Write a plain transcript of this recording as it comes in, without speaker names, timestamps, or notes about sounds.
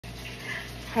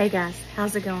Hey guys,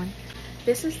 how's it going?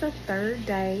 This is the third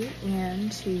day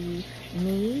into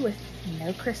me with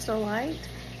no crystal light,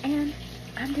 and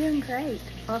I'm doing great.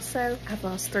 Also, I've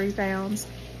lost 3 pounds.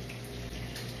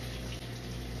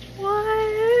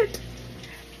 What?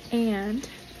 And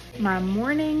my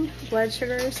morning blood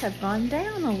sugars have gone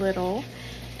down a little,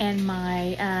 and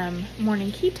my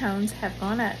morning ketones have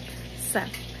gone up. So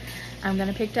I'm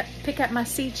gonna pick up my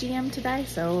CGM today,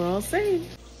 so we'll see.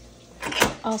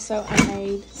 Also, I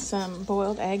made some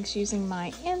boiled eggs using my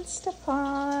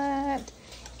Instapot.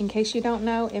 In case you don't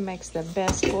know, it makes the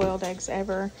best boiled eggs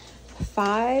ever.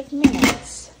 5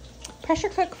 minutes. Pressure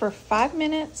cook for 5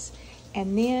 minutes,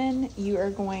 and then you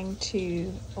are going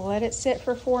to let it sit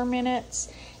for 4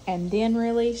 minutes and then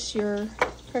release your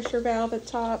pressure valve at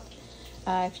top.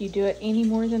 If you do it any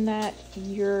more than that,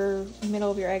 your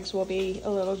middle of your eggs will be a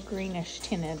little greenish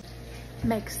tinted.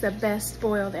 Makes the best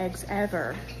boiled eggs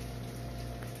ever.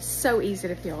 So easy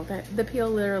to peel. The peel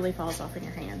literally falls off in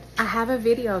your hand. I have a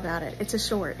video about it. It's a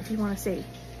short if you want to see.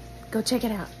 Go check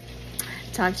it out.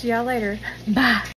 Talk to y'all later. Bye.